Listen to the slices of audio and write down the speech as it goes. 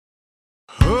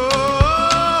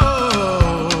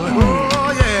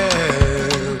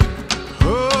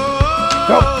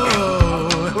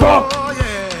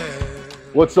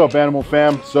What's up, Animal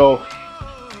Fam? So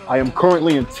I am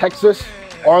currently in Texas,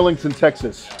 Arlington,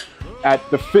 Texas, at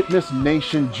the Fitness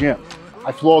Nation Gym.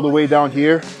 I flew all the way down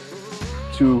here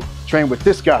to train with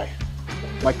this guy,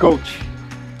 my coach,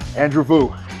 Andrew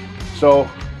Vu. So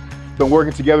been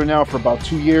working together now for about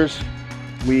 2 years.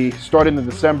 We started in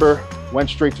December, went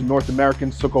straight to North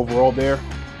Americans, took over all there,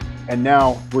 and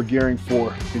now we're gearing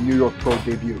for the New York Pro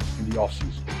debut in the off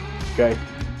season. Okay,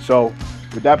 so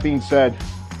with that being said,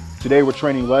 today we're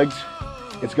training legs.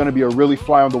 It's going to be a really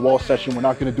fly on the wall session. We're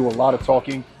not going to do a lot of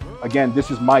talking. Again,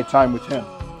 this is my time with him,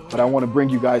 but I want to bring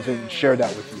you guys in and share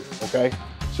that with you. Okay,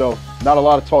 so not a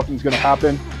lot of talking is going to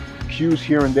happen, cues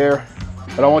here and there,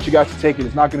 but I want you guys to take it.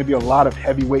 It's not going to be a lot of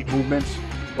heavyweight movements.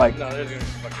 Like, no, there's going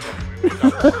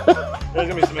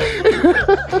to be some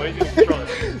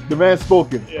the man's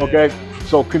spoken. Yeah, okay, yeah.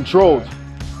 So controlled.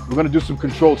 We're going to do some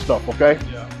controlled stuff. Okay.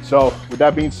 Yeah. So with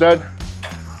that being said,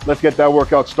 let's get that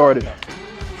workout started.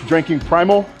 Drinking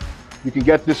Primal, you can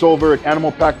get this over at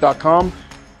animalpack.com.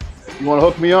 You want to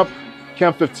hook me up,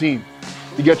 Chem15,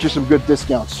 to get you some good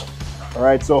discounts. All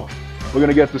right, so we're going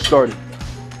to get this started.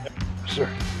 Yes, sir.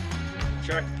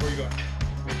 Check, where you going?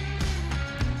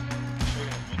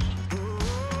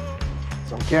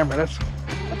 It's on camera, that's...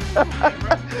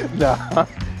 Nah,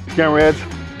 camera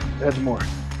adds more.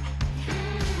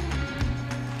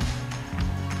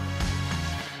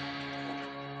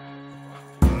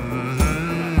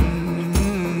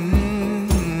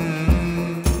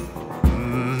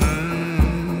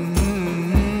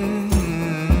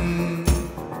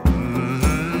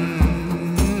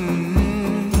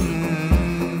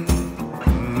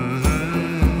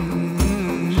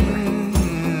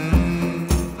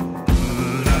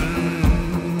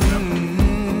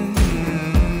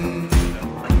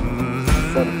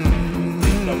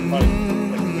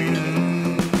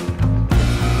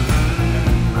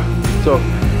 So,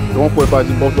 the 145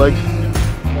 in both legs.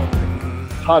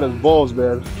 Hot as balls,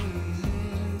 man.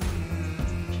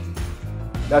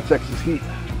 That's Texas heat.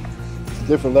 It's a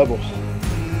different level.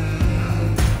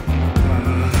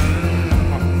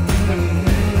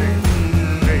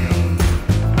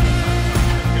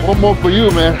 One more for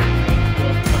you, man.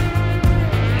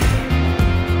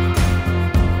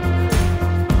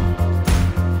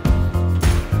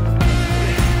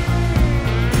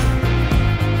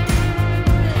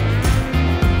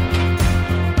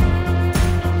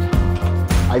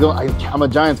 I'm a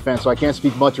Giants fan, so I can't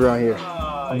speak much around here.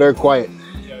 I'm very quiet.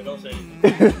 Yeah, don't say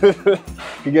anything.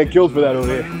 You get killed for that over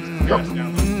here.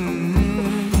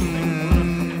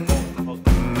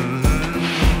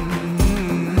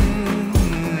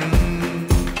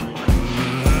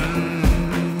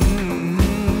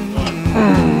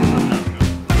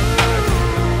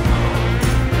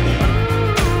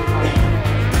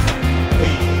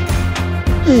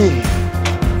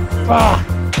 Ah.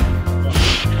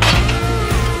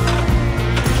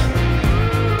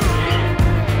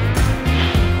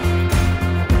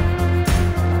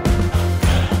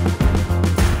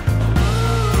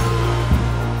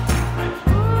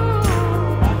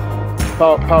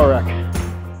 Power rack.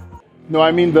 No,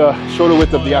 I mean the shoulder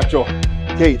width of the actual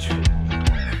cage.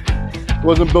 It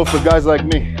wasn't built for guys like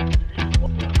me.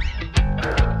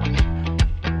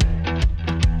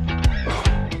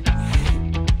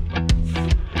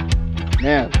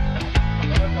 Man.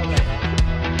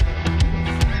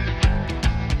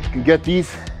 You can get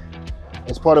these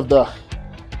as part of the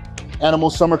Animal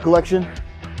Summer Collection.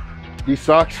 These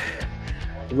socks,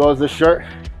 as well as this shirt,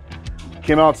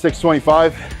 came out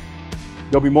 $6.25.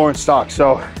 There'll be more in stock,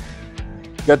 so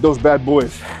get those bad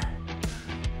boys.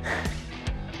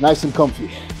 Nice and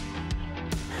comfy.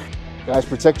 Guys,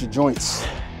 protect your joints.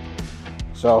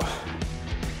 So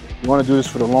you want to do this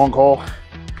for the long haul,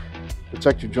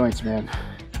 protect your joints, man.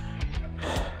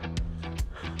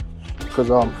 Because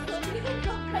you're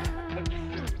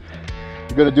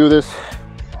gonna do this,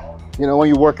 you know, when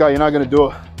you work out, you're not gonna do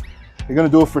it. You're gonna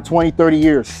do it for 20, 30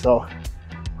 years. So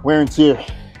wear and tear,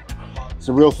 it's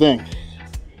a real thing.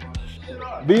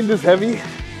 Being this heavy,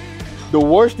 the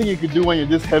worst thing you could do when you're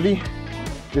this heavy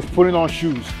is putting on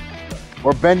shoes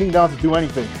or bending down to do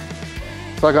anything.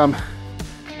 It's like I'm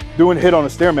doing HIIT on a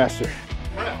Stairmaster.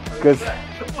 Because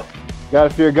you gotta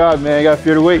fear God, man. You gotta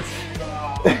fear the weights.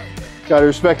 Gotta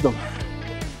respect them.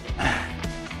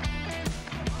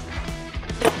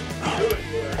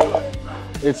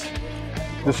 It's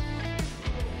this.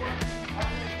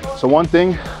 So one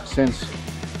thing, since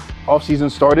off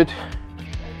season started,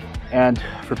 and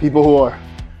for people who are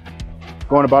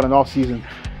going about an off season,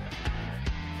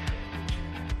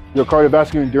 your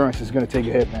cardiovascular endurance is gonna take a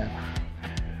hit, man.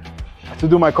 I have to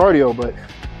do my cardio, but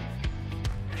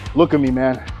look at me,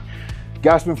 man.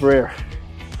 Gasping for air.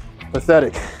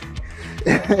 Pathetic.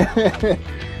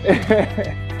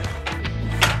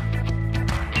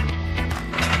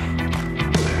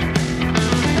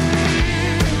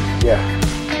 Yeah.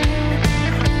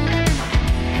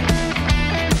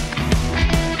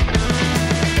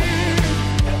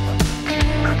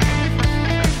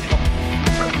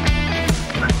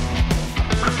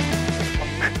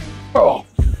 Oh.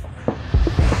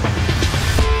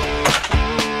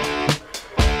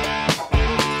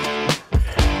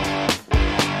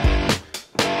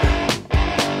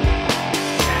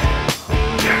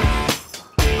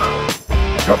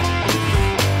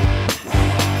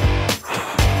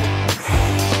 Oh.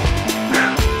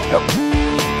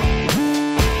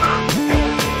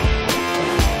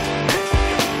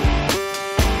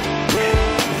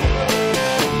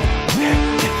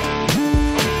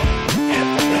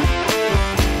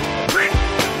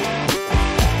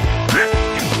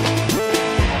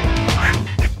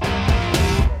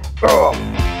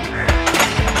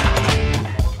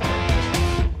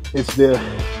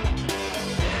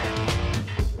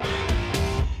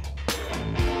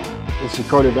 It's the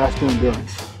cardiovascular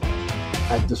endurance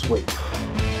at this weight.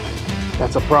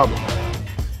 That's a problem.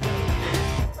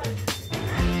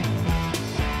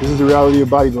 This is the reality of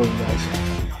bodybuilding, guys.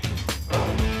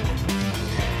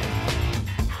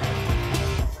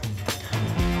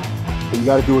 But you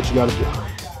gotta do what you gotta do.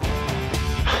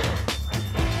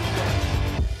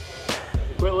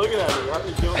 Quit looking at me. Why are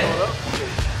you going up?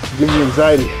 Gives you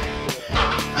anxiety.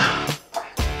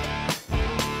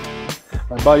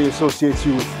 My body associates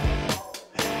you with,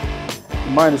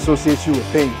 your mind associates you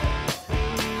with pain.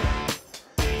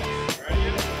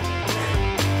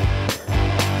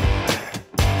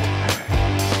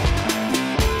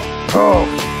 Oh.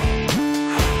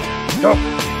 No.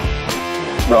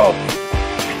 No.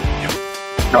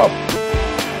 No.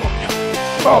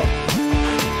 Oh.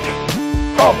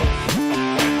 Oh. Oh.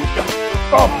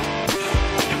 Oh.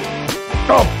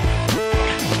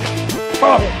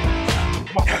 Oh.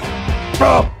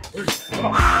 Oh.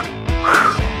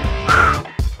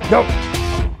 No.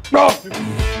 No.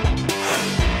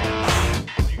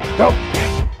 No.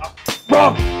 No.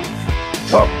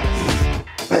 No.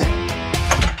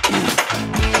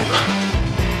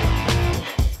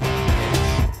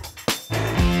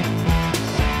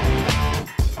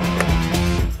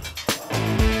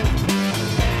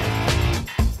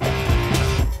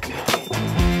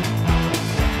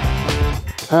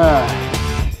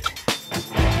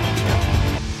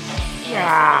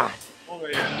 Yeah. All the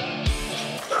way down.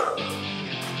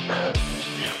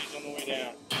 He's on the way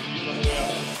down. He's on the way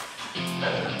up.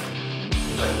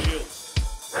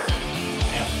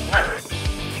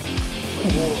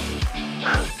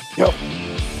 Yep.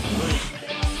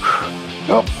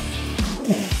 Yep.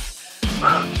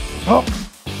 Up.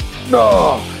 No.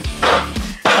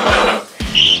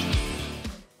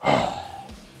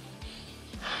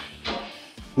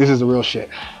 This is the real shit.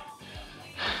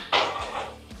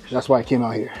 That's why I came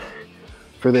out here,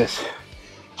 for this.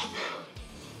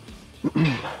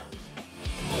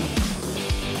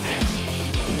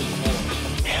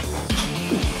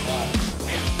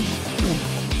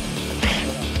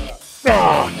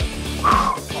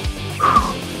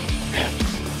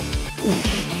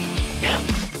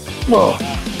 Oh,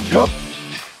 yep.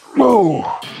 Whoa.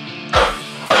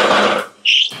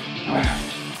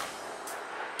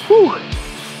 Whew.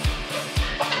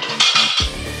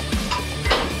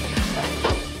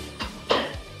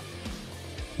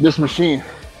 This machine,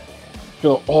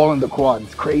 feel all in the quad.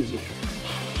 It's crazy.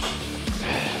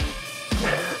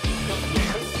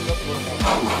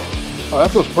 Oh,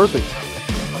 that feels perfect.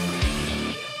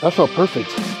 That felt perfect.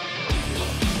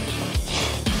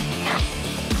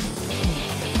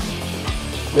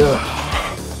 Yeah.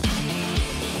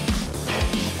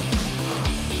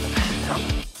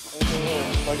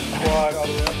 Quad all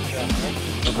the way up and down, right?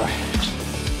 Okay.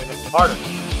 And it's harder.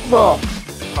 Oh.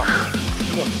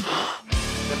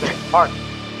 Hard.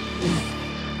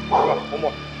 Come on, one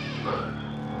more.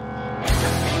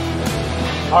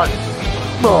 Hard.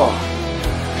 Oh.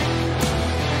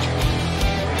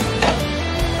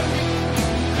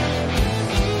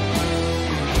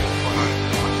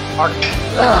 Hard.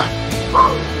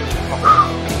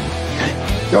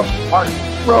 Yep. Hard.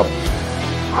 Rub.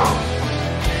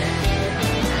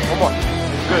 One more.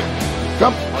 Good.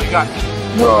 Yep. All you got.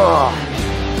 Oh.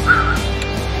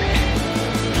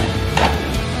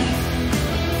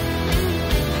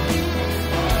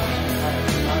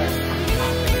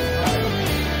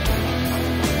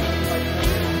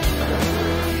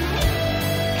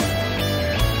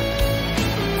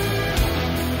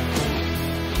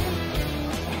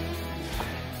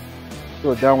 Do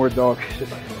a downward dog.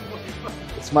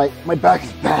 It's My back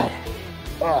is bad.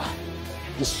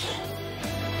 Just.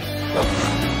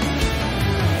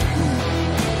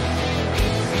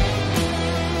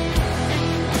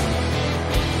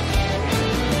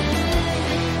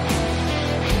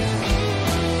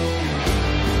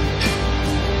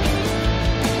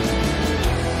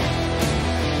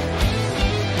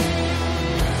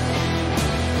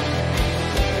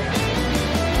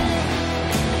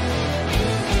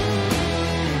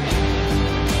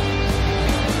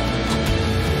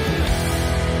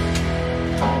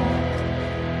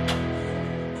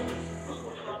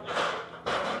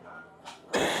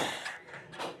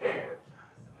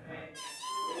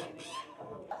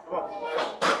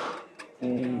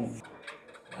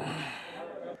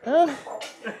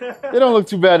 They don't look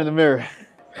too bad in the mirror.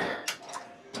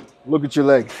 Look at your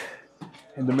leg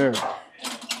in the mirror.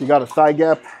 You got a thigh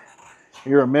gap,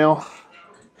 you're a male,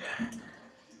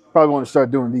 probably want to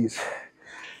start doing these.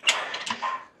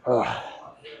 Up.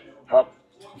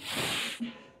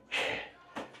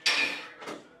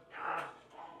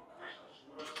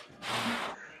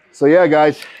 So yeah,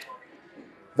 guys,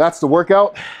 that's the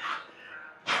workout.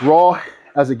 Raw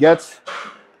as it gets.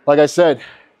 Like I said,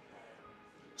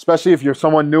 especially if you're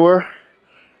someone newer,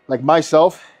 like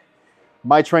myself,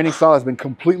 my training style has been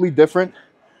completely different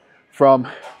from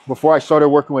before I started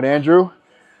working with Andrew.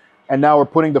 And now we're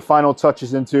putting the final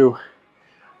touches into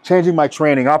changing my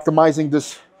training, optimizing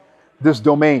this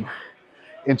domain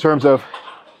in terms of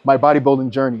my bodybuilding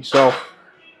journey. So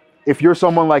if you're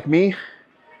someone like me,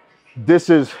 this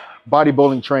is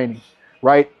bodybuilding training,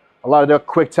 right? A lot of the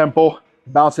quick tempo,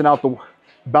 bouncing out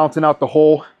the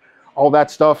hole, all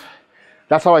that stuff.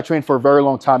 That's how I trained for a very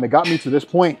long time. It got me to this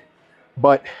point,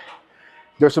 but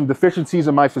there's some deficiencies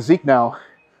in my physique now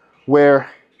where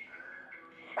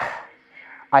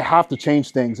I have to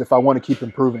change things if I want to keep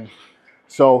improving.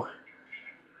 So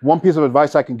one piece of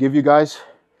advice I can give you guys,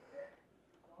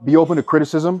 be open to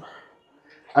criticism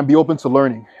and be open to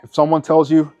learning. If someone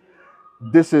tells you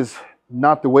this is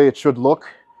not the way it should look,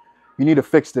 you need to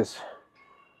fix this.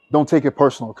 Don't take it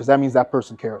personal, because that means that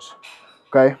person cares.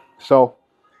 Okay, so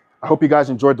I hope you guys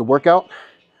enjoyed the workout.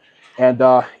 And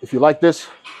if you like this,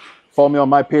 follow me on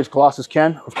my page, Collosus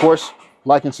Ken. Of course,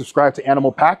 like and subscribe to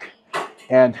Animal Pack.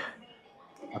 And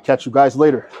I'll catch you guys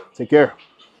later. Take care.